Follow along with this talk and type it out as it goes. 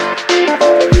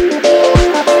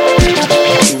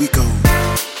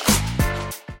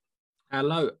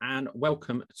Hello and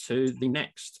welcome to the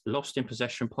next Lost in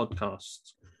Possession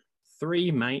podcast.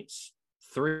 Three mates,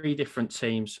 three different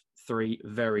teams, three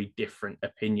very different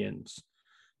opinions.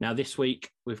 Now, this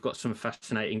week, we've got some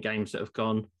fascinating games that have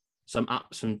gone, some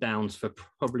ups and downs for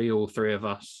probably all three of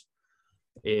us.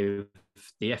 The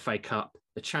FA Cup,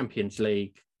 the Champions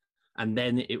League, and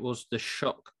then it was the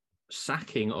shock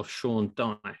sacking of Sean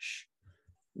Dyche.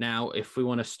 Now, if we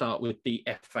want to start with the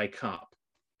FA Cup,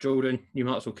 Jordan, you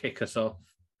might as well kick us off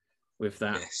with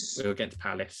that. Yes. We were against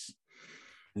Palace.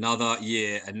 Another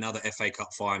year, another FA Cup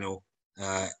final.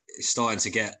 It's starting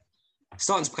to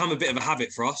become a bit of a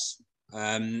habit for us.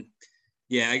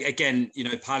 Again,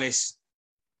 Palace,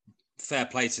 fair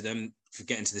play to them for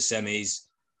getting to the semis.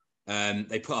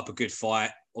 They put up a good fight.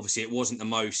 Obviously, it wasn't the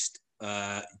most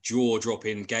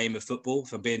jaw-dropping game of football,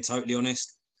 if I'm being totally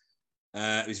honest.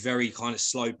 It was very kind of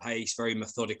slow pace, very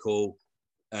methodical.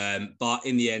 But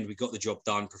in the end, we got the job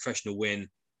done, professional win.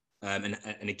 And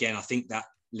again, I think that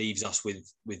leaves us with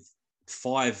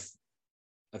 5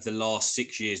 of the last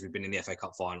 6 years we've been in the FA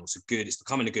Cup final. So good, it's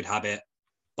becoming a good habit,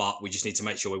 but we just need to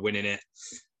make sure we're winning it.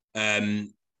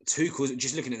 Tuchel,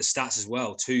 just looking at the stats as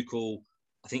well, Tuchel,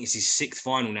 I think it's his 6th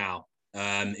final now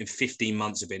in 15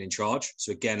 months of being in charge.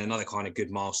 So again, another kind of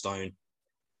good milestone.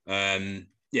 A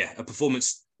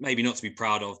performance maybe not to be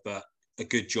proud of, but a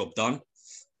good job done.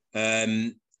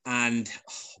 And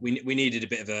we needed a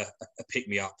bit of a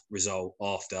pick-me-up result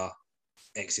after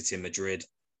exiting Madrid.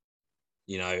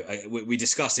 We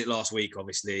discussed it last week,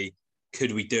 obviously.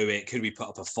 Could we do it? Could we put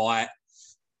up a fight?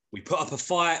 We put up a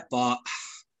fight, but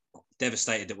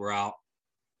devastated that we're out.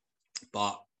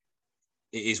 But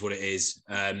it is what it is.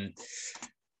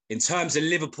 In terms of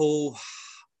Liverpool,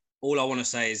 all I want to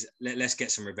say is let's get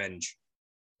some revenge.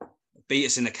 Beat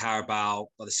us in the Carabao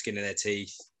by the skin of their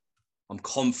teeth. I'm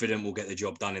confident we'll get the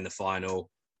job done in the final.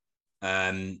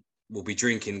 We'll be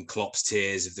drinking Klopp's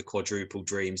tears of the quadruple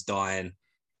dreams dying.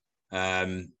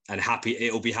 And happy.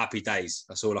 It'll be happy days.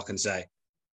 That's all I can say.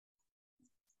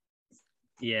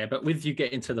 Yeah, but with you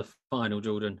getting to the final,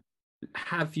 Jordan,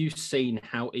 have you seen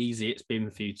how easy it's been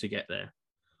for you to get there?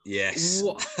 Yes.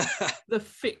 What? The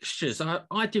fixtures,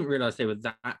 I didn't realise they were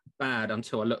that bad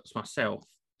until I looked myself.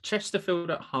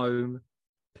 Chesterfield at home,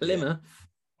 Plymouth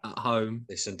at home.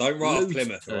 Listen, don't write off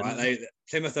Plymouth, all right?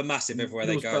 Plymouth are massive everywhere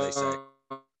they go, they say.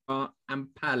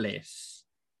 And Palace.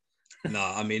 No,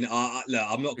 I mean, look,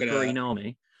 I'm not going to... Green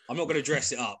Army. I'm not going to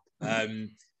dress it up.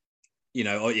 On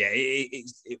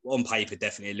paper,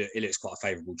 definitely, it looks quite a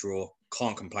favourable draw.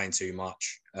 Can't complain too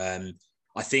much.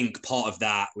 I think part of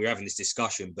that, we were having this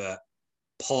discussion, but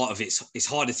part of it's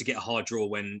harder to get a hard draw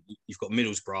when you've got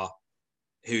Middlesbrough,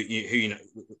 who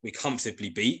we comfortably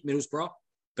beat Middlesbrough,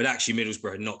 but actually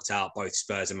Middlesbrough had knocked out both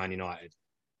Spurs and Man United.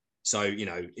 So,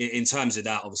 in terms of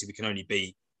that, obviously we can only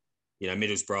beat,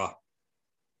 Middlesbrough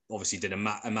obviously did a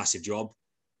massive job.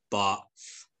 But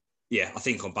yeah, I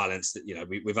think on balance that,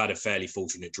 we've had a fairly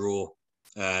fortunate draw.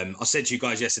 I said to you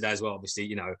guys yesterday as well,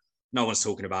 obviously, no one's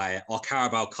talking about it. Our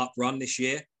Carabao Cup run this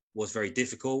year was very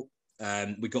difficult.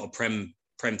 We got a Prem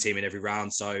team in every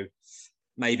round. So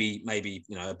maybe,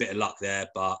 a bit of luck there,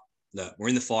 but look, we're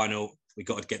in the final. We've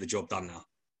got to get the job done now.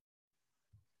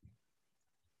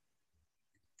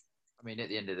 I mean, at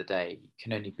the end of the day, you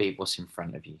can only beat what's in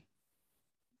front of you.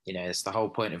 It's the whole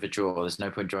point of a draw. There's no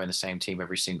point drawing the same team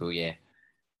every single year.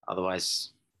 Otherwise,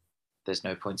 there's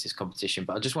no point in this competition.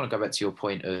 But I just want to go back to your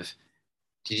point of,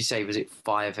 did you say, was it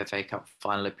 5 FA Cup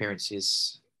final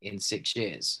appearances in 6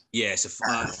 years? Yeah, so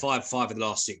 5 of the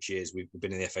last 6 years we've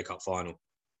been in the FA Cup final.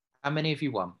 How many have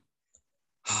you won?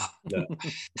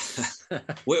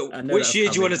 Which year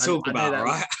do you want to talk about,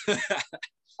 right?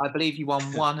 I believe you won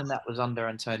 1, and that was under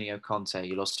Antonio Conte.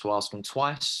 You lost to Arsenal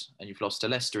twice, and you've lost to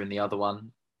Leicester in the other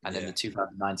one. And then the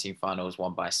 2019 final was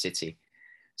won by City.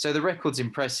 So the record's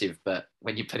impressive, but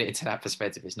when you put it into that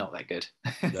perspective, it's not that good.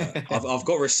 I've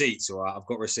got receipts, all right? I've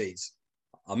got receipts.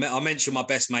 I mentioned my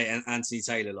best mate, Anthony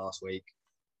Taylor, last week.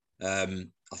 I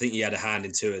think he had a hand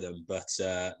in 2 of them, but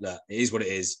look, it is what it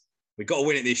is. We've got to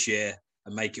win it this year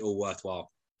and make it all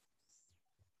worthwhile.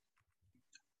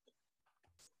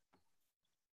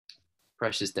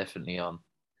 Pressure's definitely on.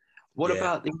 What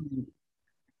about the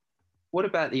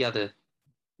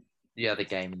other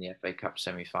game in the FA Cup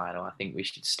semi-final? I think we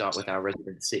should start with our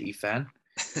resident City fan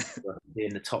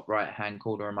in the top right-hand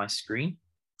corner of my screen.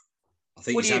 I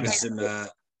think he's having some. I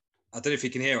don't know if he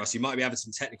can hear us. He might be having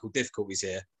some technical difficulties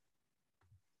here.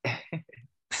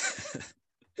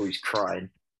 Oh, he's crying.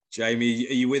 Jamie,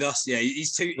 are you with us? Yeah,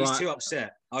 he's too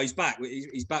upset. Oh, he's back.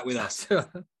 He's back with us.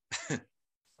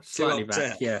 Slightly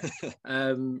back, yeah.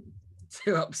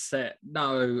 Too upset.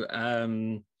 No,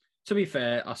 To be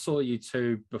fair, I saw you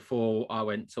two before I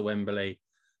went to Wembley.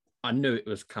 I knew it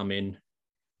was coming,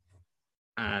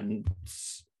 and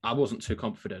I wasn't too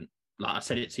confident. Like I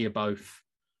said it to you both.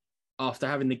 After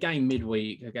having the game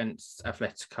midweek against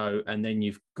Atletico, and then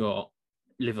you've got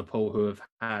Liverpool who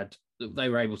they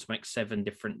were able to make 7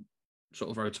 different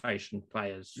sort of rotation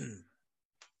players.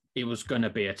 It was going to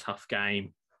be a tough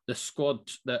game. The squad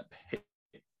that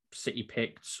City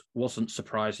picked wasn't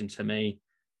surprising to me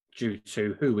due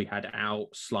to who we had out,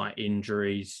 slight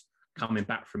injuries, coming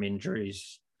back from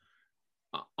injuries.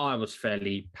 I was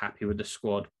fairly happy with the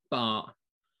squad, but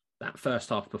that first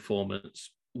half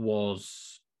performance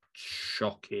was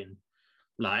shocking.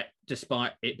 Like,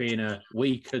 despite it being a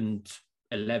weakened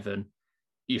 11,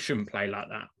 you shouldn't play like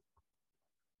that.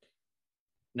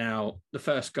 Now, the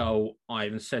first goal, I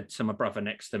even said to my brother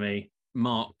next to me,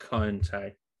 Mark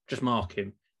Conte, just mark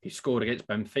him. He scored against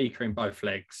Benfica in both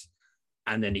legs,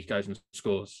 and then he goes and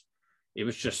scores. It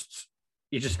was just,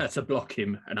 you just had to block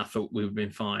him, and I thought we would have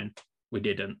been fine. We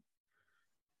didn't.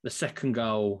 The second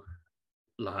goal,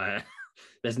 like,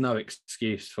 there's no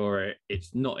excuse for it.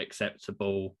 It's not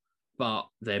acceptable, but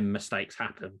then mistakes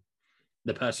happen.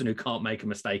 The person who can't make a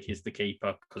mistake is the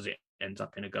keeper because it ends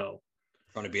up in a goal.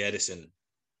 Trying to be Edison.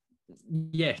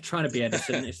 Yeah, trying to be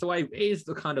Edison. It's the way, it is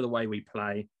the kind of the way we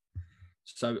play.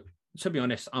 So, to be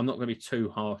honest, I'm not going to be too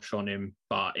harsh on him,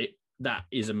 but that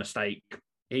is a mistake.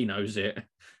 He knows it.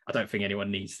 I don't think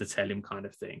anyone needs to tell him, kind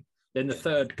of thing. Then the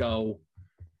third goal,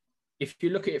 if you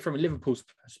look at it from a Liverpool's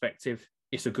perspective,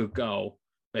 it's a good goal.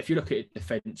 But if you look at it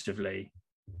defensively,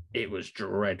 it was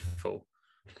dreadful.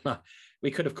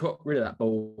 We could have got rid of that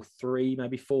ball 3,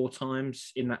 maybe 4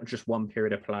 times in that just one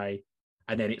period of play,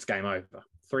 and then it's game over.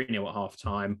 3-0 at half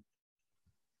time.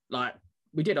 Like,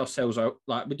 we did ourselves,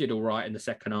 like, we did all right in the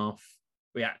second half.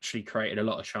 We actually created a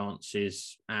lot of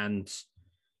chances, and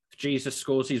if Jesus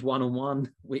scores his 1-on-1,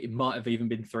 it might have even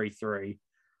been 3-3.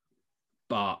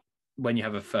 But when you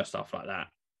have a first half like that,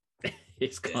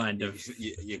 it's kind of...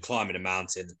 You're climbing a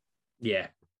mountain. Yeah.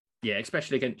 Yeah,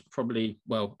 especially against probably,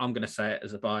 well, I'm going to say it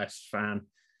as a biased fan,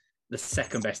 the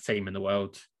second best team in the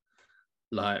world.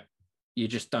 Like, you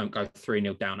just don't go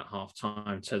 3-0 down at half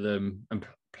time to them and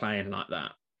playing like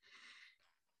that.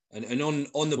 And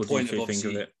on the what point of think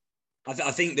obviously, of it?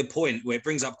 I think the point where it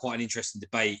brings up quite an interesting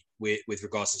debate with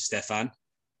regards to Stefan.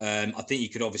 I think you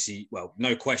could obviously, well,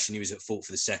 no question he was at fault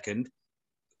for the second.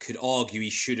 Could argue he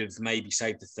should have maybe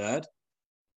saved the third.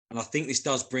 And I think this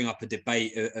does bring up a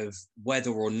debate of whether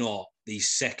or not these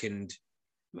second,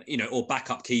 or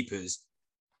backup keepers,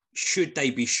 should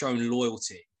they be shown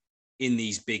loyalty in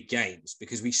these big games?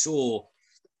 Because we saw,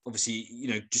 obviously,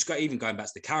 even going back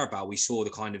to the Carabao, we saw the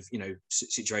kind of,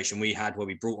 situation we had where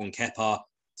we brought on Kepa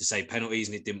to save penalties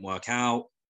and it didn't work out.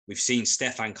 We've seen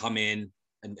Stefan come in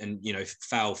and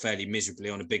fail fairly miserably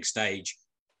on a big stage.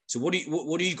 So what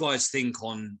do you guys think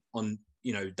on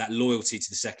that loyalty to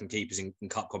the second keepers in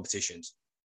cup competitions?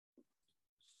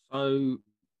 So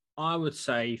I would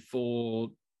say for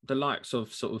the likes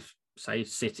of sort of, say,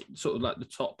 City, sort of like the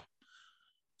top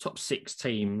 6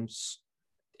 teams,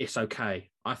 it's okay.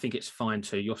 I think it's fine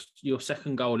too. Your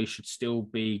second goalie should still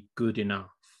be good enough.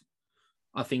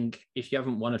 I think if you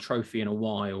haven't won a trophy in a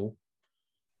while,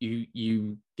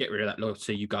 you get rid of that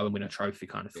loyalty, you go and win a trophy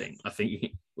kind of thing. I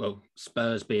think,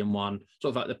 Spurs being one,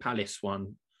 sort of like the Palace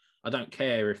one. I don't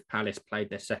care if Palace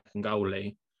played their second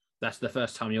goalie. That's the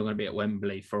first time you're going to be at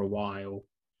Wembley for a while.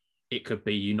 It could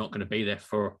be you're not going to be there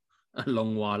for a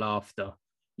long while after.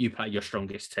 You play your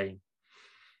strongest team.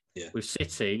 Yeah. With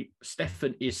City,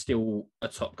 Stefan is still a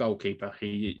top goalkeeper.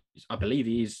 I believe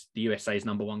he is the USA's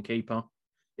number 1 keeper.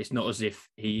 It's not as if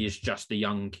he is just a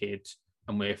young kid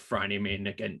and we're throwing him in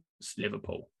against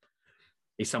Liverpool.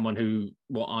 He's someone who,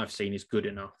 what I've seen, is good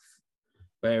enough.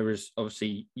 Whereas,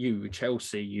 obviously,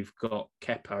 Chelsea, you've got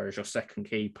Kepa as your second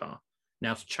keeper.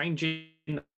 Now, changing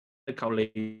the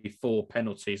goalie for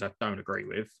penalties, I don't agree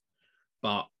with.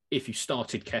 But if you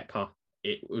started Kepa,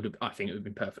 I think it would have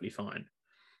been perfectly fine.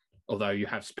 Although you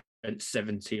have spent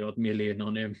 70-odd million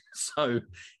on him, so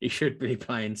he should be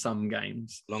playing some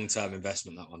games. Long-term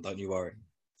investment, that one, don't you worry.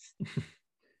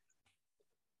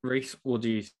 Reece, what do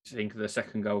you think of the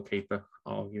second goalkeeper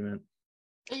argument?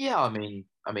 Yeah, I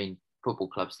mean, football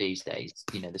clubs these days,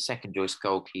 the second choice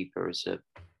goalkeeper is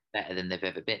better than they've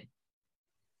ever been.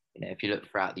 If you look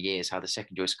throughout the years, how the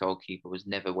second choice goalkeeper was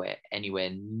never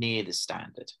anywhere near the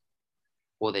standard,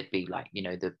 or they'd be like,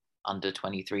 the under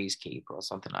 23s keeper or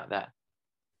something like that.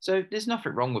 So there's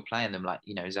nothing wrong with playing them. Like,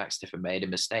 Zach Stefan made a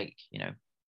mistake.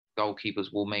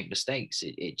 Goalkeepers will make mistakes.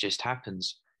 It just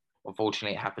happens.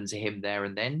 Unfortunately, it happened to him there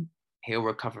and then. He'll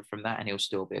recover from that and he'll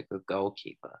still be a good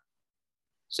goalkeeper.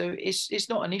 So it's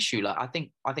not an issue. Like I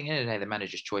think at the end of the day, the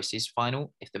manager's choice is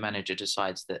final. If the manager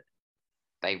decides that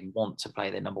they want to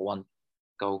play their number one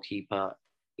goalkeeper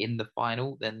in the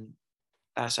final, then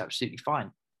that's absolutely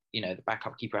fine. You know, the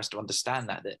backup keeper has to understand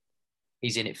that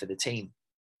he's in it for the team.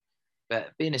 But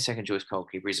being a second choice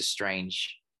goalkeeper is a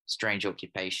strange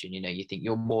occupation. You know, you think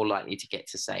you're more likely to get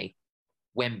to, say,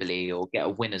 Wembley or get a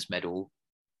winner's medal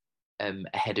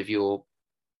ahead of your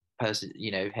person,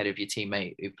 you know, ahead of your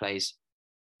teammate who plays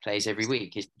every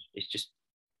week. It's just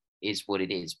is what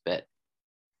it is. But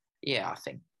yeah, I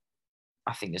think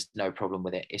there's no problem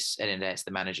with it. It's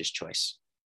the manager's choice.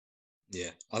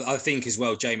 Yeah, I think as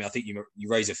well, Jamie. I think you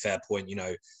raise a fair point. You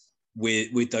know,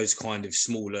 with those kind of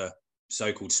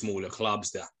so-called smaller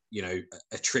clubs, that, you know,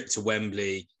 a trip to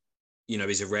Wembley, you know,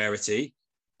 is a rarity.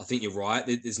 I think you're right.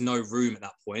 There's no room at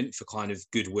that point for kind of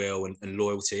goodwill and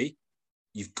loyalty.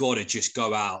 You've got to just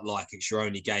go out like it's your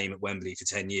only game at Wembley for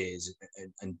 10 years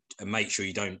and make sure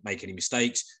you don't make any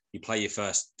mistakes. You play your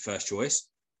first choice.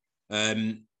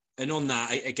 And on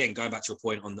that, again, going back to your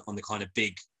point on the kind of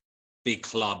big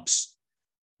clubs,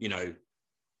 you know,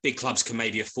 big clubs can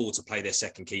maybe afford to play their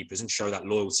second keepers and show that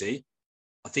loyalty.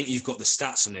 I think you've got the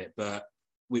stats on it, but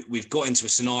we've got into a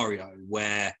scenario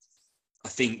where I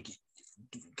think,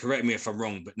 correct me if I'm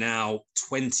wrong, but now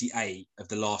 28 of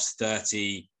the last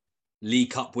 30 League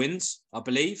Cup wins, I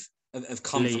believe, have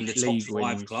come from the top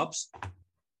 5 clubs.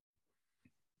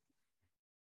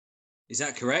 Is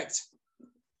that correct?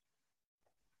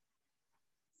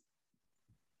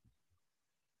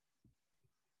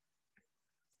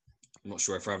 I'm not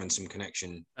sure if we're having some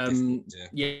connection.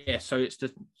 Yeah, so it's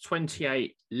the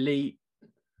 28 league.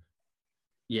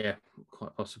 Yeah,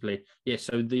 quite possibly. Yeah,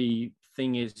 so the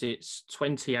thing is, it's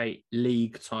 28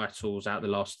 league titles out of the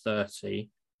last 30.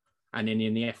 And then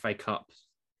in the FA Cup,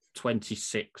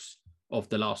 26 of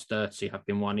the last 30 have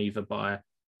been won either by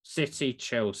City,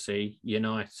 Chelsea,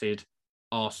 United,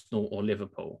 Arsenal, or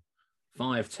Liverpool.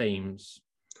 5 teams.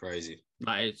 Crazy.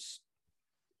 Like, it's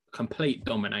complete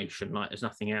domination. Like, there's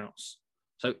nothing else.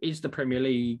 So is the Premier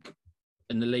League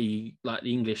and the league, like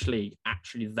the English league,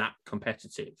 actually that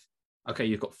competitive? Okay,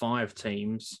 you've got 5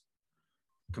 teams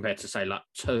compared to, say, like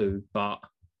 2, but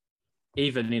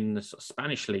even in the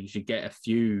Spanish leagues, you get a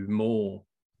few more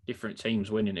different teams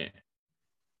winning it,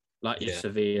 like your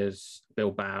Sevillas,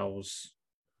 Bilbao's.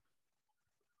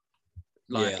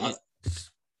 Like, yeah,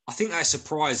 I think that's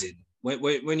surprising.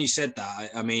 When you said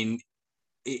that, I mean,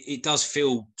 it does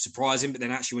feel surprising, but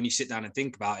then actually when you sit down and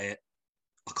think about it,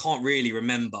 I can't really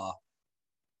remember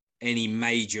any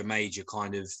major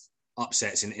kind of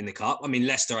upsets in the cup. I mean,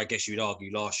 Leicester, I guess you'd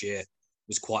argue last year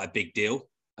was quite a big deal.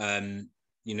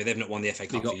 You know, they've not won the FA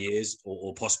Cup for years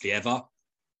or possibly ever.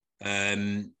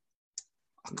 I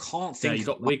can't think. Yeah, you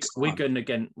got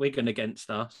Wigan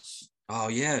against us. Oh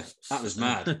yeah, that was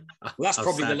mad. Well, that's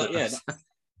probably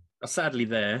I'm sadly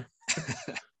there,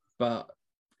 but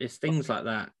it's things like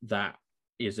that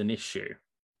is an issue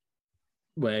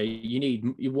where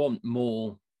you want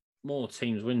more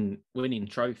teams winning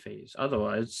trophies.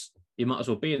 Otherwise, you might as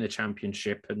well be in the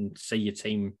Championship and see your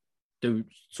team do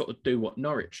what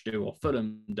Norwich do or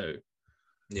Fulham do.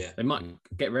 Yeah, they might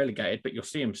get relegated, but you'll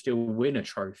see them still win a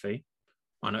trophy.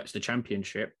 I know it's the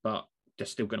Championship, but they're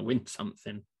still going to win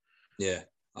something. Yeah,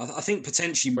 I think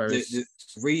potentially the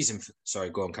reason for...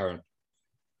 Sorry, go on, Karen.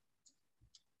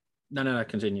 No,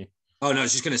 continue. Oh, no, I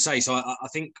was just going to say, so I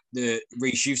think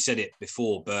Reece, you've said it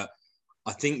before, but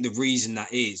I think the reason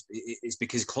that is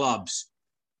because clubs,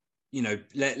 you know,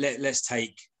 let's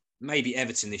take maybe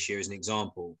Everton this year as an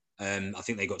example. I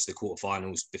think they got to the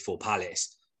quarterfinals before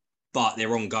Palace, but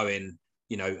they're ongoing,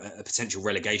 you know, a potential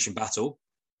relegation battle.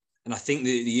 And I think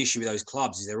the issue with those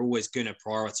clubs is they're always going to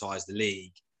prioritise the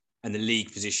league and the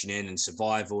league positioning and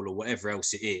survival or whatever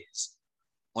else it is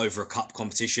over a cup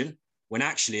competition. When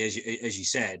actually, as you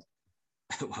said,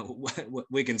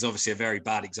 Wigan's obviously a very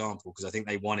bad example because I think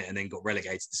they won it and then got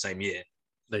relegated the same year.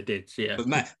 They did, yeah.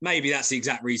 But maybe that's the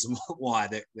exact reason why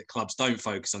the clubs don't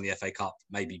focus on the FA Cup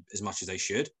maybe as much as they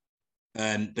should.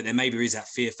 But there maybe is that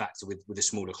fear factor with the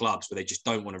smaller clubs where they just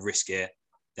don't want to risk it.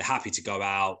 They're happy to go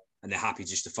out and they're happy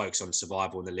just to focus on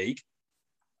survival in the league.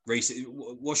 Reece,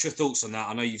 what's your thoughts on that?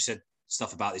 I know you've said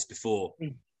stuff about this before.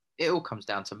 It all comes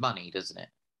down to money, doesn't it?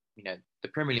 You know, the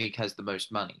Premier League has the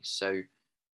most money, so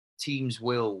teams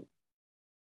will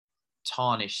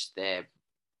tarnish their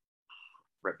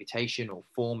reputation or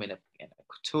form in a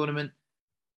tournament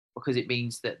because it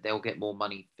means that they'll get more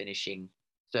money finishing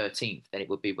 13th than it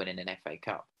would be winning an FA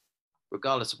Cup.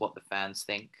 Regardless of what the fans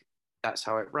think, that's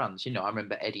how it runs. You know, I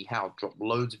remember Eddie Howe dropped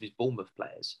loads of his Bournemouth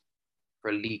players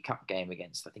for a League Cup game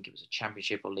against, I think it was a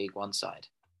Championship or League One side.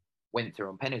 went through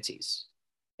on penalties.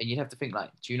 And you'd have to think,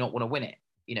 like, do you not want to win it?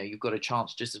 You know, you've got a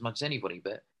chance just as much as anybody,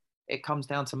 but it comes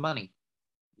down to money,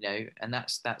 you know, and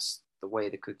that's the way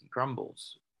the cookie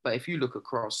crumbles. But if you look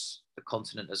across the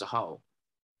continent as a whole,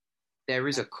 there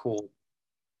is a core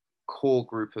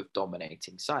group of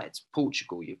dominating sides.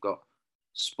 Portugal, you've got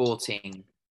Sporting,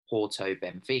 Porto,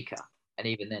 Benfica, and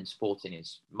even then Sporting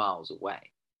is miles away.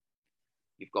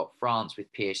 You've got France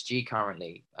with PSG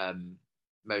currently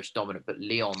most dominant, but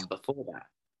Lyon before that.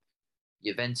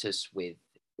 Juventus,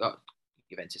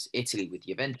 Italy with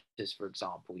Juventus, for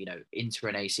example. You know, Inter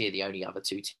and AC are the only other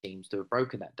two teams to have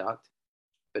broken that duct,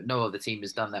 but no other team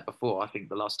has done that before. I think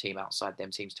the last team outside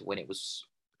them teams to win it was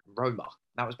Roma.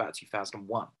 That was about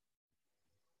 2001.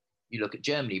 You look at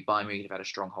Germany, Bayern Munich have had a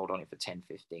stronghold on it for 10,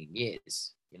 15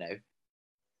 years. You know,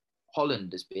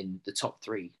 Holland has been the top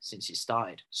three since it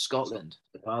started. Scotland,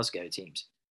 the Glasgow teams.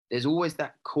 There's always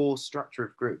that core structure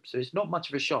of groups. So it's not much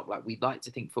of a shock. Like, we'd like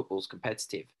to think football's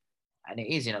competitive, and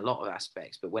it is in a lot of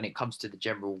aspects. But when it comes to the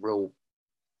general real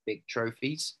big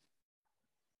trophies,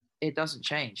 it doesn't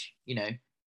change. You know,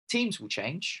 teams will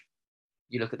change.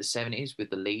 You look at the 70s with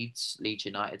the Leeds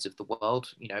Uniteds of the world,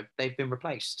 you know, they've been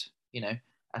replaced. You know,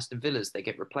 Aston Villas, they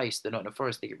get replaced. The Nottingham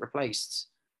Forest, they get replaced.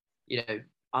 You know,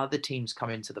 other teams come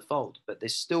into the fold, but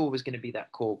there's still always going to be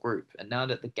that core group. And now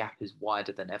that the gap is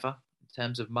wider than ever in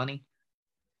terms of money,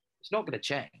 it's not going to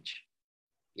change.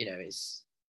 You know, it's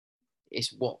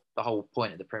what the whole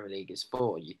point of the Premier League is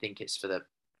for. You think it's for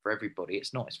everybody.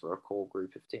 It's not. It's for a core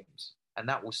group of teams, and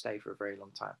that will stay for a very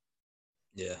long time.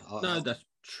 Yeah. No, that's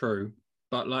true.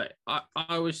 But like, I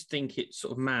always think it's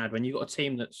sort of mad when you've got a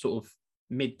team that's sort of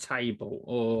mid-table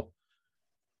or,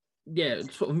 yeah,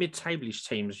 sort of mid-table-ish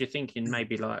teams. You're thinking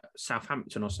maybe like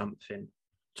Southampton or something.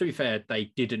 To be fair,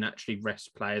 they didn't actually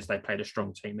rest players. They played a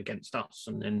strong team against us,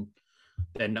 and then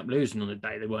they end up losing on the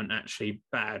day. They weren't actually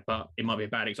bad, but it might be a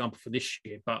bad example for this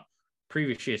year. But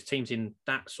previous years, teams in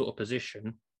that sort of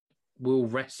position will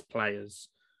rest players,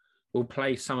 will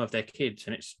play some of their kids,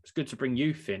 and it's good to bring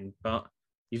youth in, but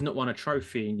you've not won a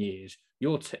trophy in years.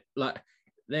 Like,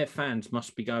 their fans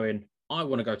must be going, I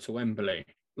want to go to Wembley.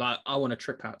 Like, I want to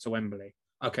trip out to Wembley.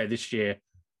 Okay, this year,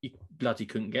 you bloody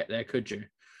couldn't get there, could you?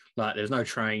 Like, there's no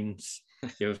trains.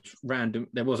 It was random.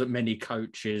 There wasn't many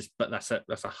coaches, but that's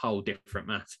a whole different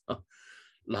matter.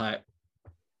 Like,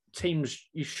 teams,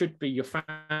 your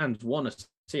fans want to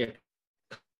see a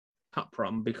cup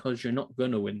run because you're not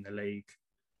going to win the league.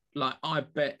 Like, I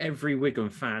bet every Wigan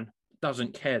fan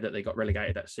doesn't care that they got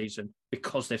relegated that season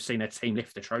because they've seen their team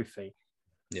lift the trophy.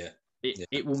 Yeah.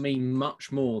 It will mean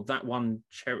much more, that one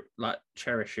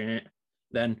cherishing it,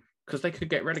 than because they could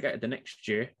get relegated the next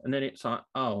year, and then it's like,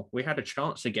 oh, we had a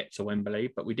chance to get to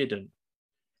Wembley, but we didn't.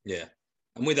 Yeah,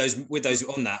 and with those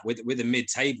on that, with the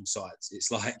mid-table sides,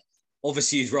 it's like,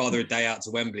 obviously you'd rather a day out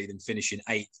to Wembley than finishing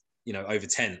 8th, you know, over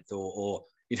 10th, or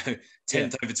you know,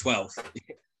 10th over 12th.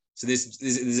 So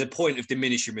there's a point of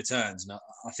diminishing returns, and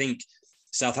I think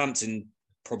Southampton,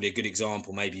 probably a good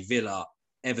example, maybe Villa,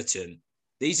 Everton.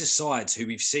 These are sides who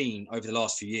we've seen over the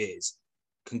last few years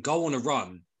can go on a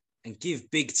run and give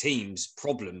big teams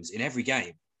problems in every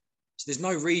game. So there's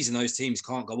no reason those teams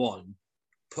can't go on,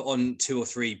 put on 2 or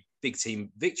 3 big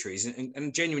team victories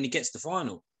and genuinely get to the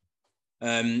final.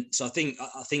 So I think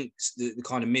the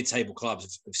kind of mid-table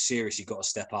clubs have seriously got to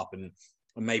step up and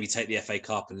maybe take the FA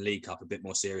Cup and League Cup a bit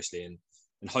more seriously. And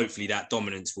hopefully that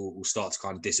dominance will start to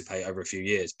kind of dissipate over a few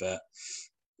years. But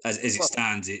as it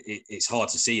stands, it's hard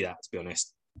to see that, to be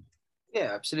honest.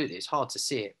 Yeah, absolutely. It's hard to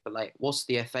see it, but like, what's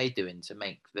the FA doing to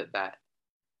make that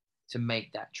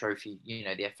trophy, you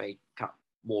know, the FA Cup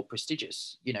more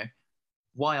prestigious? You know,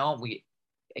 why aren't we?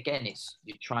 Again,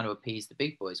 you're trying to appease the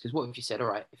big boys. Because what if you said, all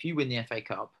right, if you win the FA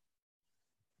Cup,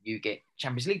 you get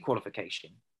Champions League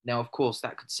qualification. Now, of course,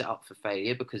 that could set up for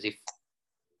failure, because if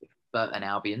Burton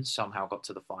Albion somehow got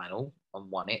to the final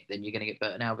and won it, then you're going to get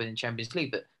Burton Albion in Champions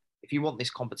League. But if you want this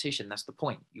competition, that's the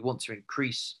point. You want to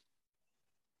increase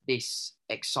this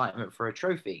excitement for a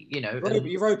trophy, you know.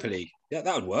 Europa League, yeah,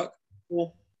 that would work.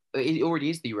 Well, it already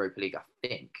is the Europa League, I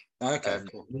think. Okay,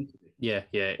 cool. Yeah,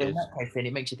 it is. In that case, then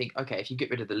it makes you think, okay, if you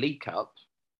get rid of the League Cup,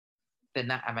 then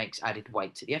that makes added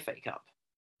weight to the FA Cup,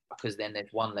 because then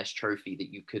there's one less trophy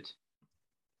that you could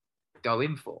go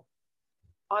in for.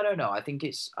 I don't know. I think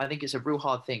it's a real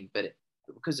hard thing, but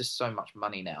because there's so much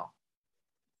money now,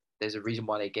 there's a reason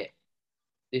why they get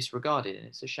disregarded, and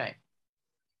it's a shame.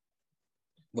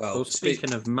 Well,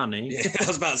 speaking of money, yeah, I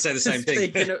was about to say the same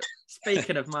thing.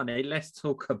 Speaking of money, let's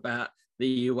talk about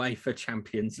the UEFA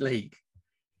Champions League.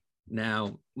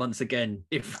 Now, once again,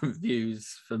 different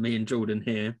views for me and Jordan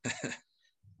here.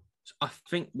 I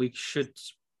think we should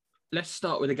let's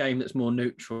start with a game that's more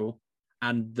neutral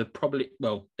and definitely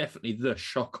the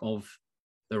shock of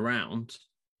the round.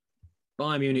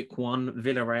 Bayern Munich won,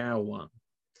 Villarreal won.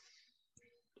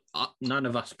 None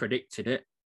of us predicted it.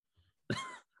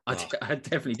 I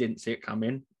definitely didn't see it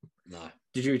coming. No.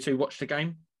 Did you two watch the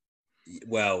game?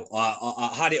 Well,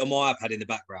 I had it on my iPad in the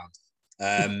background.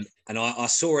 And I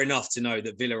saw enough to know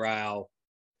that Villarreal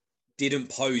didn't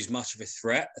pose much of a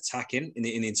threat attacking in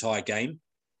the entire game,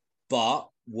 but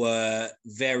were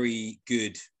very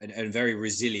good and very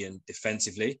resilient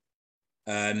defensively.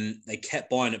 They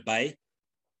kept Bayern at bay.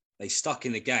 They stuck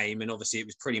in the game, and obviously it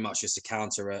was pretty much just to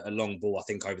counter a long ball, I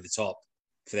think, over the top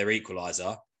for their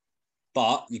equaliser.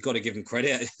 But you've got to give them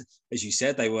credit. As you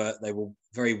said, they were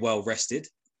very well rested.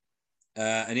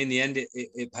 And in the end,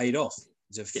 it paid off.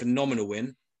 It was a phenomenal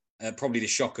win. Probably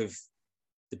one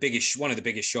of the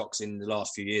biggest shocks in the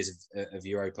last few years of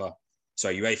UEFA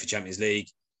Champions League.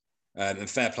 And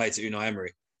fair play to Unai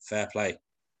Emery. Fair play.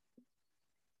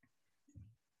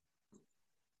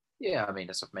 Yeah, I mean,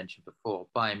 as I've mentioned before,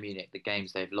 Bayern Munich, the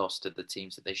games they've lost are the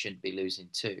teams that they shouldn't be losing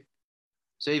to.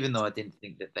 So even though I didn't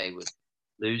think that they would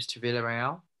lose to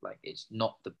Villarreal, like, it's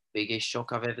not the biggest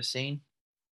shock I've ever seen.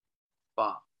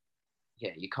 But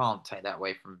yeah, you can't take that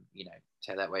away from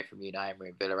Unai Emery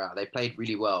and Villarreal. They played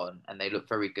really well and they look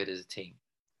very good as a team.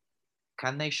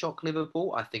 Can they shock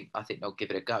Liverpool? I think they'll give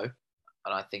it a go,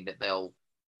 and I think that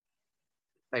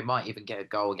they might even get a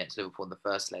goal against Liverpool in the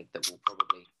first leg that will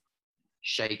probably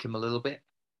shake them a little bit.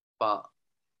 But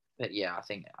yeah, I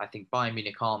think Bayern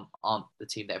Munich aren't the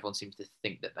team that everyone seems to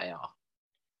think that they are,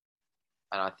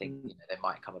 and I think they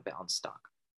might come a bit unstuck.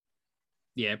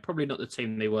 Yeah, probably not the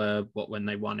team they were when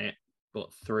they won it.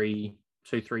 3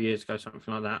 years ago,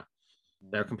 something like that.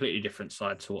 They're a completely different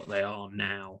side to what they are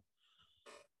now.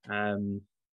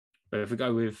 But if we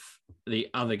go with the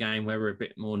other game where we're a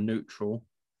bit more neutral,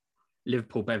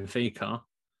 Liverpool Benfica,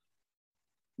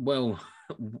 well,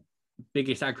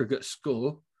 biggest aggregate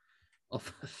score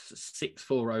of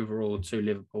 6-4 overall to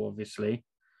Liverpool, obviously,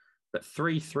 but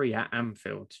 3-3 at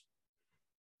Anfield.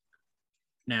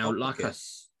 Now, like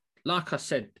I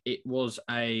said, they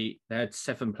had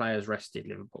 7 players rested,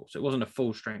 Liverpool. So it wasn't a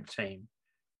full strength team,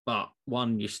 but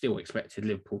you still expected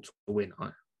Liverpool to win.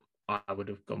 I would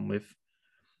have gone with.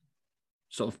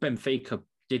 Sort of Benfica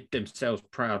did themselves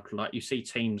proud. Like, you see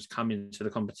teams come into the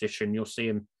competition, you'll see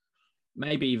them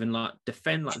maybe even like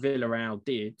defend like Villarreal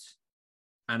did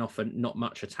and offer not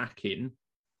much attacking.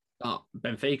 But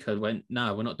Benfica went,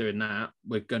 no, we're not doing that.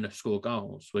 We're going to score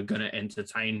goals. We're going to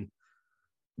entertain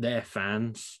their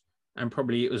fans. And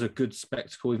probably it was a good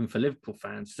spectacle even for Liverpool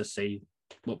fans to see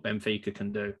what Benfica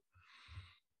can do.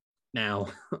 Now,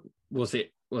 was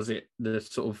it the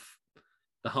sort of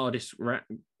the hardest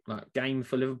game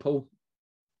for Liverpool?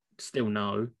 Still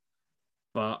no.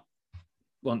 But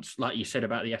once, like you said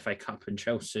about the FA Cup and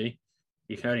Chelsea,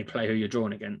 you can only play who you're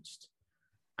drawn against.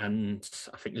 And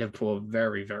I think Liverpool are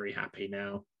very, very happy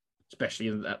now, especially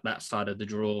at that side of the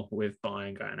draw with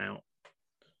Bayern going out.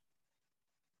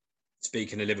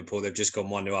 Speaking of Liverpool, they've just gone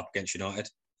 1-0 up against United.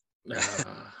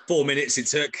 4 minutes it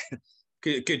took.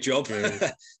 Good job.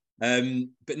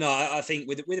 But no, I think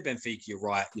with the Benfica, you're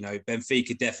right. You know,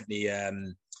 Benfica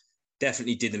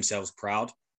definitely did themselves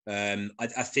proud.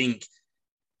 I think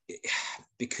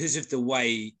because of the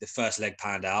way the first leg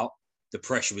panned out, the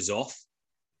pressure was off.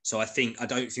 So I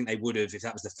don't think they would have, if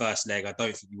that was the first leg, I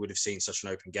don't think you would have seen such an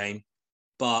open game.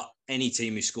 But any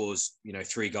team who scores,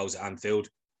 3 goals at Anfield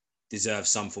deserves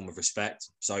some form of respect.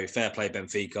 So fair play,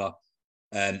 Benfica.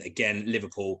 Again,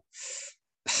 Liverpool,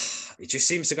 it just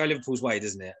seems to go Liverpool's way,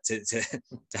 doesn't it?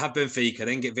 To have Benfica,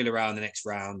 then get Villarreal in the next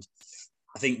round.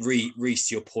 I think, Reece,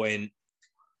 to your point,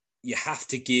 you have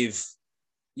to give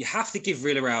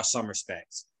Villarreal some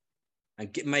respect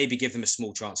and maybe give them a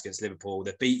small chance against Liverpool.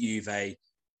 They've beat Juve.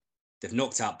 They've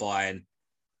knocked out Bayern.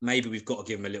 Maybe we've got to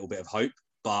give them a little bit of hope.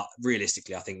 But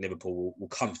realistically, I think Liverpool will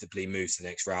comfortably move to the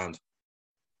next round.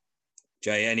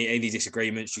 Jay, any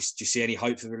disagreements? Do you see any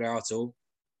hope for Villarreal at all?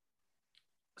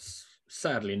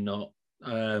 Sadly not.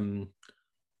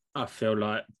 I feel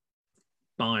like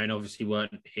Bayern obviously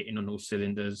weren't hitting on all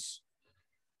cylinders,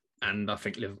 and I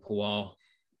think Liverpool are.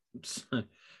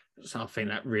 So I think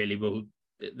that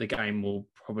the game will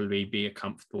probably be a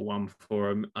comfortable one for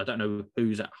them. I don't know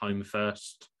who's at home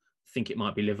first. I think it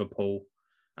might be Liverpool,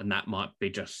 and that might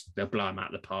be they'll blow them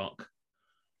out of the park.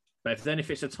 But if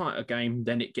it's a tighter game,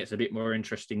 then it gets a bit more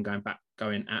interesting going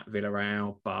at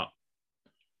Villarreal. But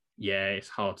yeah, it's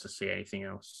hard to see anything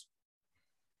else.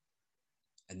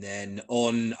 And then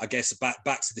I guess back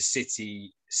to the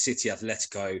City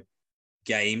Atletico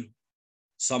game.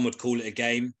 Some would call it a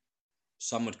game.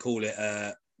 Some would call it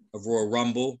a Royal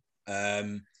Rumble.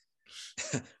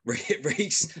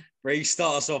 Reece,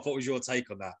 start us off. What was your take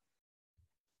on that?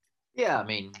 Yeah, I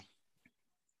mean,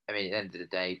 at the end of the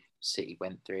day, City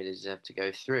went through. They deserved to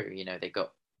go through. You know, they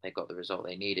got the result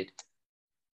they needed.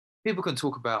 People can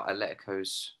talk about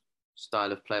Atletico's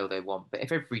style of play all they want, but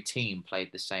if every team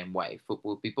played the same way,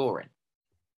 football would be boring.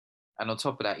 And on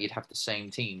top of that, you'd have the same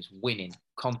teams winning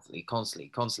constantly.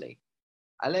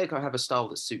 Atletico have a style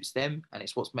that suits them, and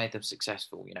it's what's made them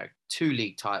successful. You know, 2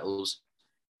 league titles,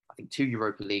 I think 2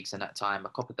 Europa Leagues in that time, a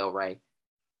Copa del Rey.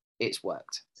 It's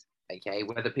worked, okay,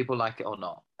 whether people like it or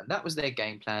not. And that was their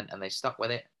game plan, and they stuck with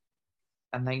it.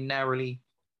 And they narrowly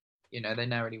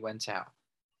went out.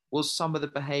 Was some of the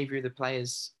behaviour of the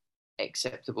players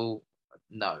acceptable?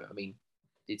 No. I mean,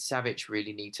 did Savic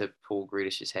really need to pull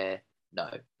Grealish's hair? No.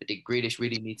 But did Grealish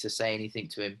really need to say anything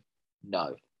to him?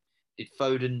 No. Did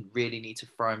Foden really need to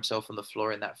throw himself on the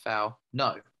floor in that foul?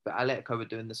 No. But Atletico were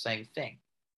doing the same thing.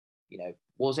 You know,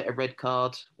 was it a red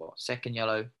card? What, second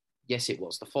yellow? Yes, it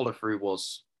was. The follow through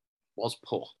was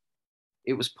poor.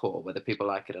 It was poor, whether people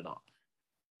like it or not.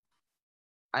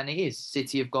 And it is.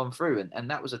 City have gone through, and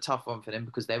that was a tough one for them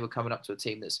because they were coming up to a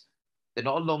team they're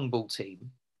not a long ball team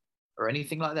or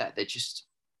anything like that.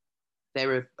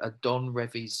 They're a Don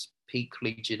Revie's peak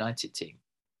Leeds United team,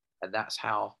 and that's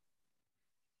how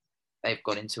they've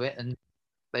got into it, and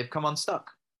they've come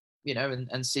unstuck, you know.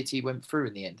 And City went through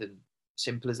in the end, and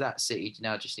simple as that. City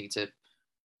now just need to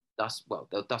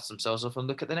they'll dust themselves off and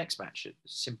look at the next match.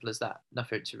 Simple as that.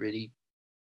 Nothing to really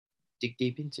dig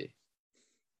deep into.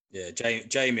 Yeah,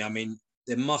 Jamie, I mean,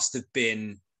 there must have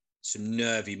been some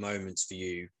nervy moments for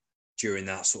you during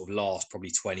that sort of last probably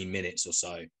 20 minutes or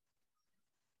so.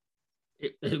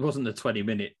 It wasn't the 20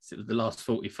 minutes, it was the last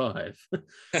 45.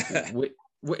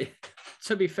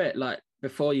 To be fair, like,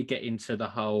 before you get into the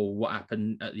whole what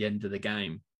happened at the end of the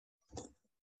game,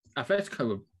 Atletico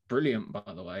were brilliant,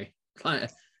 by the way. Like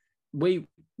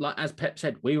as Pep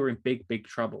said, we were in big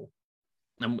trouble.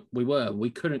 And we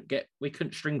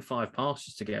couldn't string 5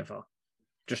 passes together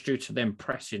just due to them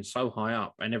pressing so high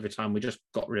up. And every time we just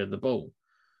got rid of the ball.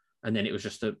 And then it was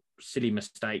just a silly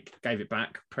mistake, gave it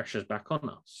back, pressure's back on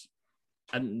us.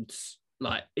 And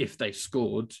like, if they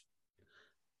scored,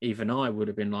 even I would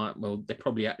have been like, well, they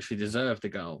probably actually deserved a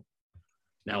goal.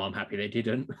 Now I'm happy they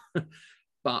didn't,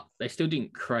 but they still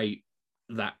didn't create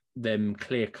them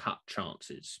clear-cut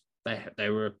chances. They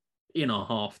were in our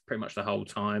half pretty much the whole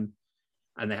time.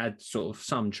 And they had sort of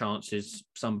some chances,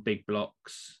 some big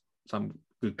blocks, some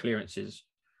good clearances.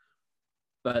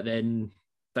 But then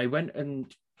they went,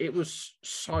 and it was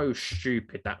so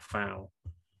stupid, that foul.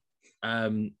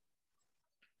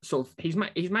 Sort of, he's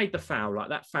made the foul. Like,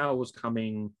 that foul was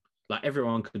coming, like,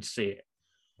 everyone could see it.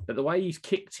 But the way he's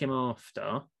kicked him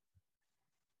after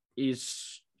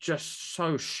is just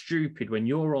so stupid when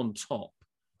you're on top.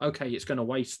 Okay, it's going to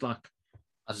waste, like,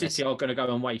 City are going to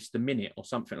go and waste a minute or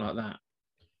something like that.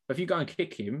 If you go and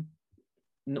kick him,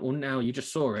 well, now you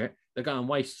just saw it, they're going to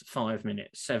waste 5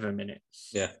 minutes, 7 minutes.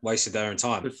 Yeah, wasted their own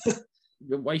time.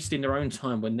 You're wasting their own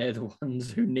time when they're the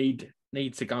ones who need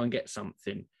to go and get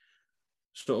something.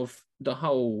 Sort of the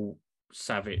whole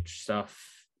Savic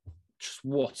stuff, just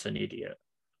what an idiot.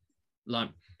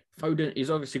 Like, Foden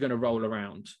is obviously going to roll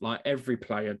around like every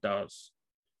player does.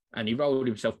 And he rolled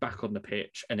himself back on the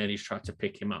pitch and then he's tried to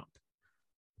pick him up.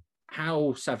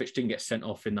 How Savic didn't get sent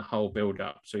off in the whole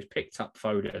build-up. So he's picked up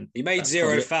Foden. He made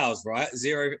zero fouls, right?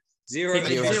 Zero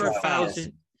fouls.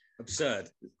 Absurd.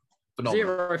 Phenomenal.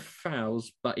 0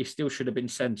 fouls, but he still should have been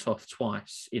sent off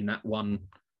twice in that 1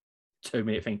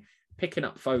 2-minute thing. Picking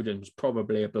up Foden was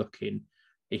probably a booking.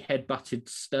 He headbutted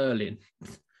Sterling.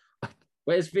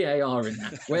 Where's VAR in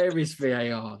that? Where is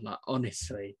VAR? Like,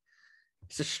 honestly,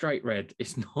 it's a straight red.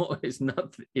 It's not.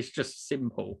 It's just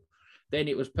simple. Then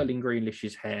it was pulling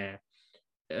Grealish's hair.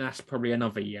 That's probably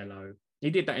another yellow. He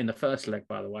did that in the first leg,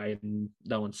 by the way, and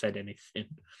no one said anything.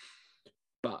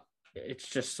 But it's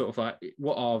just sort of like,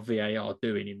 what are VAR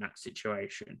doing in that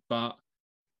situation? But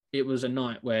it was a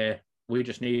night where we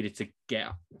just needed to get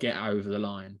over the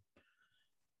line.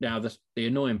 Now, the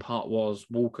annoying part was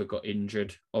Walker got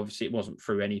injured. Obviously, it wasn't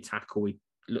through any tackle. He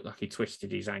looked like he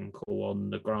twisted his ankle on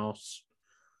the grass.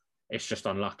 It's just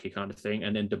unlucky kind of thing.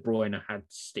 And then De Bruyne had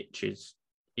stitches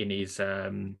in his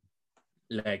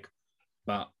leg.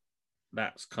 But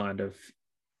that's kind of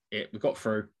it. We got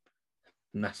through,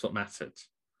 and that's what mattered.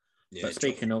 Yeah, but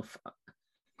speaking of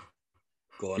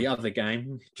the other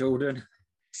game, Jordan,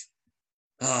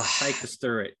 take us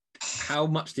through it. How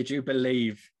much did you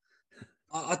believe?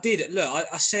 I did. Look,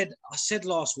 I said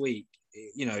last week,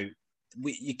 you know,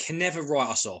 you can never write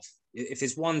us off. If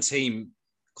there's one team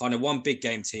kind of one big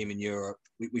game team in Europe.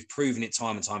 We've proven it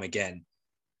time and time again.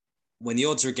 When the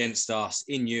odds are against us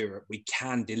in Europe, we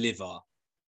can deliver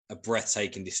a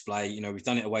breathtaking display. You know, we've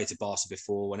done it away to Barca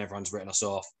before when everyone's written us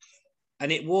off.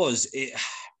 And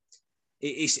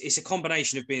it's a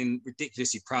combination of being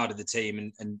ridiculously proud of the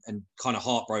team and kind of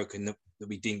heartbroken that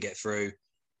we didn't get through.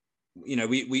 You know,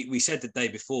 we said the day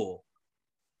before,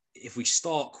 if we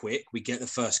start quick, we get the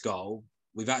first goal,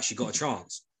 we've actually got a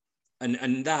chance.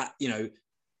 And that, you know,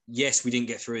 yes, we didn't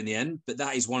get through in the end, but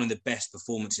that is one of the best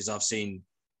performances I've seen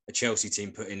a Chelsea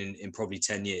team put in probably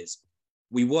 10 years.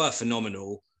 We were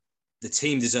phenomenal. The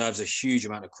team deserves a huge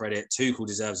amount of credit. Tuchel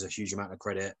deserves a huge amount of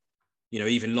credit. You know,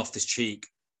 even Loftus-Cheek,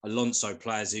 Alonso,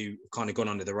 players who kind of gone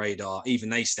under the radar, even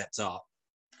they stepped up.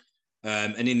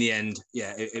 And in the end,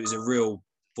 yeah, it was a real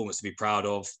performance to be proud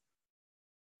of.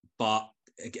 But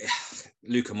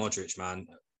Luka Modric, man.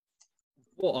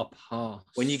 What a pass.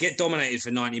 When you get dominated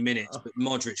for 90 minutes, but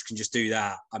Modric can just do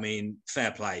that, I mean, fair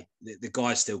play. The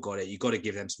guy's still got it. You've got to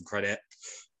give them some credit.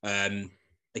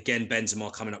 Again,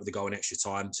 Benzema coming up with a goal in extra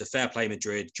time. So fair play,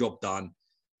 Madrid, job done.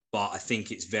 But I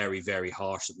think it's very, very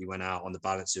harsh that we went out on the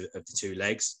balance of the two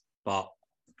legs. But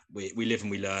we live and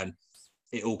we learn.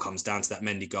 It all comes down to that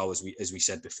Mendy goal, as we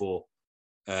said before.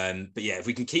 But yeah, if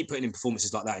we can keep putting in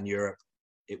performances like that in Europe,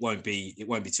 it won't be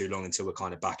too long until we're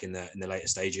kind of back in the later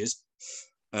stages.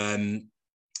 And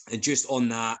just on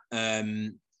that,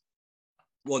 kind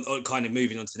of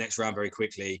moving on to the next round very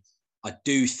quickly, I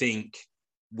do think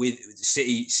with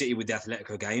City with the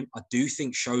Atletico game, I do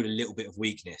think showed a little bit of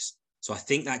weakness. So I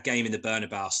think that game in the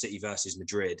Bernabeu, City versus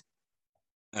Madrid,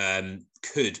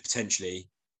 could potentially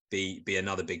be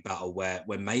another big battle where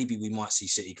maybe we might see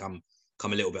City come a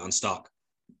little bit unstuck.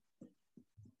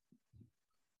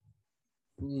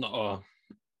 No,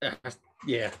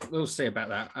 yeah, we'll see about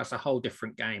that. That's a whole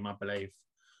different game, I believe.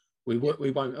 We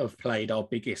won't have played our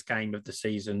biggest game of the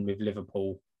season with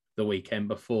Liverpool the weekend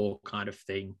before, kind of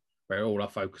thing, where all our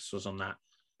focus was on that.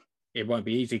 It won't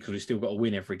be easy because we still got to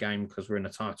win every game because we're in a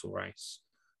title race.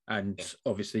 And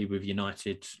obviously with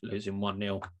United losing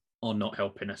 1-0 are not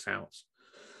helping us out.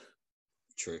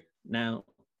 True. Now,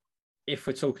 if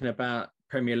we're talking about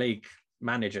Premier League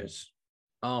managers,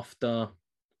 after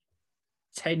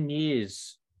 10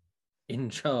 years in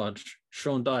charge,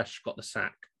 Sean Dyche got the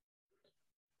sack.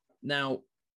 Now,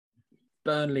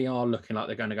 Burnley are looking like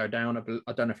they're going to go down.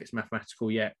 I don't know if it's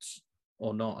mathematical yet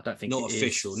or not. I don't think not it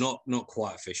official, is. not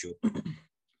quite official.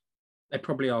 They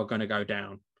probably are going to go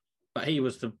down. But he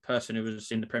was the person who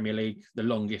was in the Premier League, the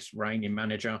longest reigning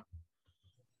manager.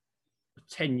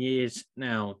 10 years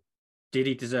now. Did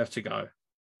he deserve to go?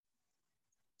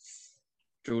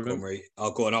 Jordan?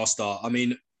 I'll go on. I'll start. I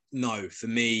mean, no, for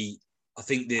me, I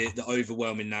think the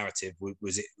overwhelming narrative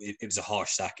was it was a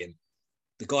harsh sacking.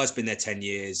 The guy's been there 10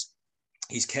 years.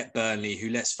 He's kept Burnley, who,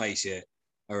 let's face it,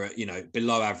 are a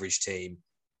below average team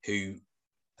who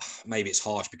maybe it's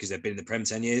harsh because they've been in the Prem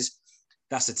 10 years.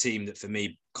 That's a team that for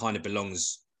me kind of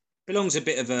belongs a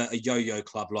bit of a yo-yo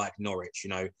club like Norwich,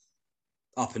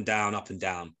 up and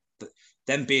down. But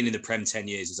them being in the Prem 10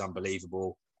 years is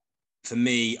unbelievable. For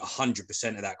me,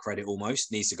 100% of that credit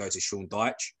almost needs to go to Sean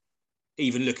Dyche.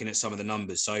 Even looking at some of the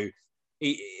numbers. So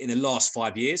in the last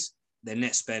 5 years, their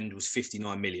net spend was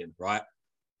 59 million, right?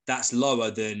 That's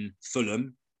lower than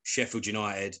Fulham, Sheffield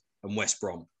United and West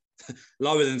Brom.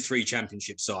 Lower than 3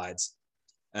 championship sides.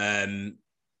 And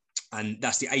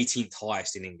that's the 18th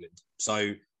highest in England.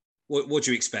 So what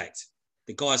do you expect?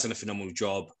 The guy's done a phenomenal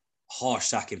job. Harsh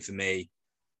sacking for me.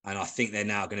 And I think they're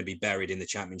now going to be buried in the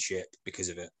championship because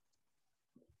of it.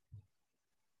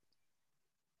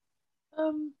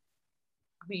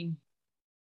 I mean,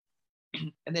 at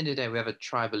the end of the day, we have a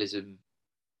tribalism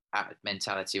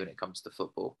mentality when it comes to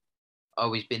football. Oh,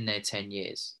 we've been there 10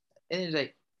 years. At the end of the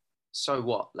day, so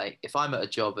what? Like, if I'm at a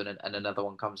job and another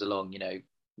one comes along,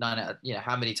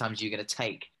 how many times are you going to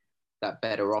take that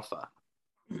better offer?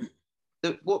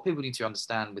 What people need to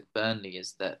understand with Burnley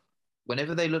is that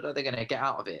whenever they look like they're going to get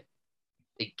out of it,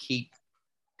 they keep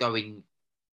falling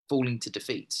to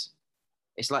defeats.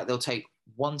 It's like they'll take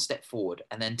one step forward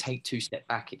and then take 2 steps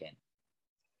back again.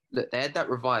 Look, they had that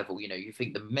revival. You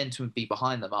think the momentum would be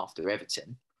behind them after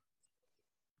Everton.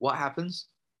 What happens?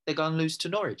 They go and lose to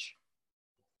Norwich.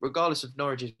 Regardless of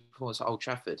Norwich's performance at Old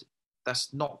Trafford,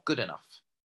 that's not good enough.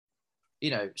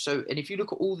 And if you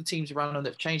look at all the teams around them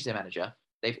that have changed their manager,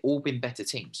 they've all been better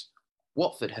teams.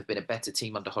 Watford have been a better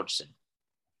team under Hodgson.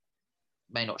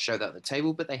 May not show that at the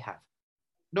table, but they have.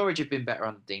 Norwich have been better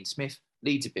under Dean Smith.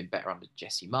 Leeds have been better under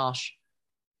Jesse Marsh.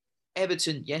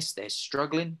 Everton, yes, they're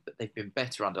struggling, but they've been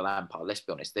better under Lampard. Let's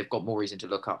be honest. They've got more reason to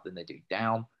look up than they do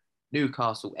down.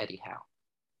 Newcastle, Eddie Howe.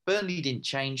 Burnley didn't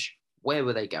change. Where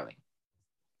were they going?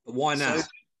 But why now? So,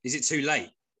 is it too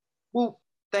late? Well,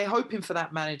 they're hoping for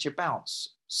that manager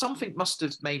bounce. Something must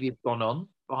have maybe gone on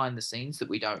behind the scenes that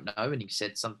we don't know, and he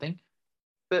said something.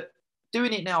 But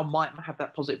doing it now might have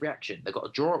that positive reaction. They've got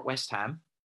a draw at West Ham.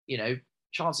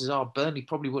 Chances are Burnley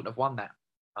probably wouldn't have won that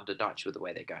under Dyche with the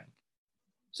way they're going.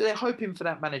 So they're hoping for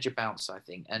that manager bounce, I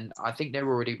think. And I think they're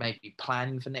already maybe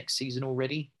planning for next season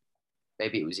already.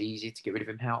 Maybe it was easy to get rid of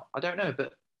him out. I don't know,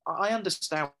 but I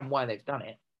understand why they've done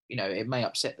it. It may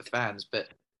upset the fans, but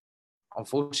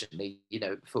unfortunately,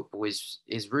 football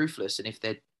is ruthless. And if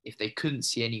they couldn't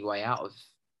see any way out of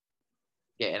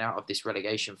getting out of this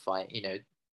relegation fight,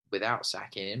 without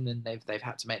sacking him, then they've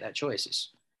had to make that choice.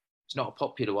 It's not a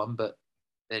popular one, but at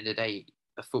the end of the day,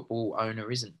 a football owner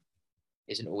isn't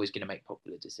always going to make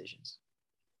popular decisions.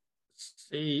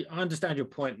 See, I understand your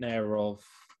point there of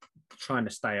trying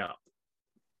to stay up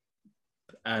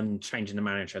and changing the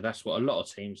manager. That's what a lot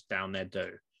of teams down there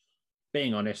do.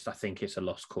 Being honest, I think it's a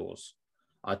lost cause.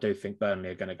 I do think Burnley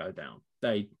are going to go down.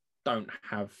 They don't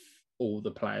have all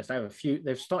the players. They have a few.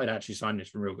 They've started actually signing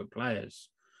some real good players.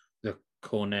 The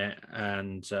Cornet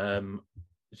and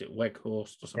is it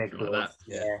Weghorst or something like that?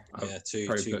 Yeah, two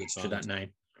good signings. That name.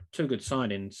 Two good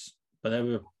signings, but they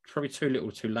were probably too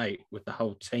little too late with the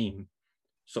whole team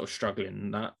sort of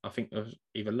struggling. That I think it was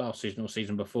either last season or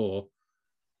season before,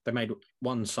 they made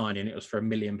one signing. It was for £1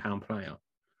 million player.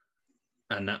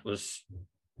 And that was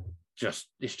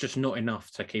it's just not enough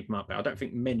to keep them up. I don't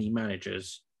think many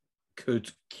managers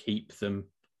could keep them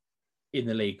in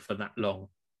the league for that long.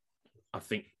 I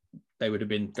think they would have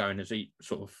been going as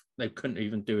they couldn't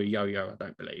even do a yo-yo, I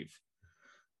don't believe.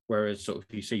 Whereas sort of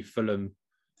you see Fulham,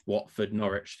 Watford,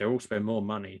 Norwich, they all spend more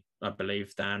money, I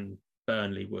believe, than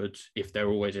Burnley would if they're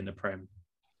always in the Prem.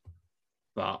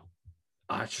 But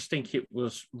I just think it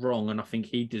was wrong, and I think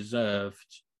he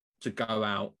deserved to go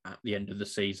out at the end of the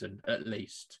season, at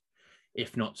least,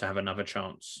 if not to have another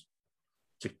chance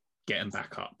to get him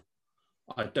back up.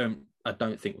 I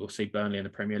don't think we'll see Burnley in the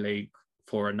Premier League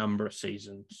for a number of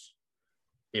seasons,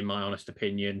 in my honest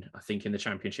opinion. I think in the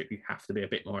Championship, you have to be a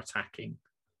bit more attacking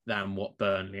than what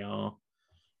Burnley are.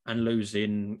 And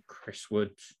losing Chris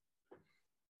Wood,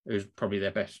 who's probably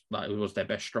their best, who was their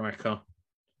best striker,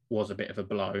 was a bit of a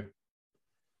blow.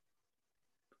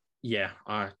 Yeah,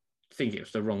 I think it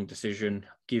was the wrong decision.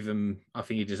 I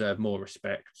think he deserved more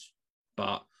respect,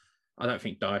 but I don't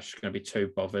think Dyche is going to be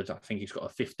too bothered. I think he's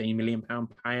got a £15 million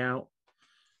payout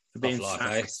for being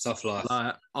sacked. Tough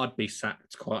life. I'd be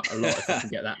sacked quite a lot if I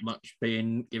could get that much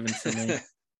being given to me.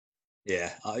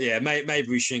 Yeah. Maybe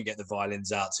we shouldn't get the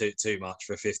violins out too much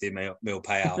for a 15 mil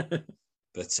payout.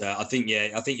 But I think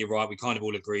you're right. We kind of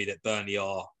all agree that Burnley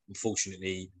are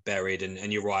unfortunately buried,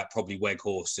 and you're right. Probably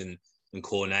Weghorst and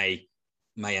Cornet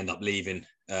may end up leaving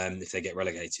if they get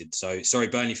relegated. So sorry,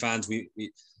 Burnley fans,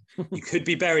 you could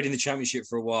be buried in the Championship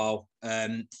for a while.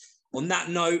 On that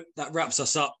note, that wraps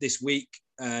us up this week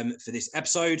for this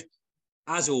episode.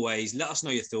 As always, let us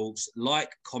know your thoughts.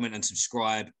 Like, comment, and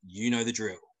subscribe. You know the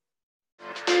drill.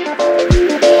 Here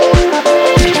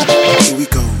we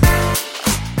go.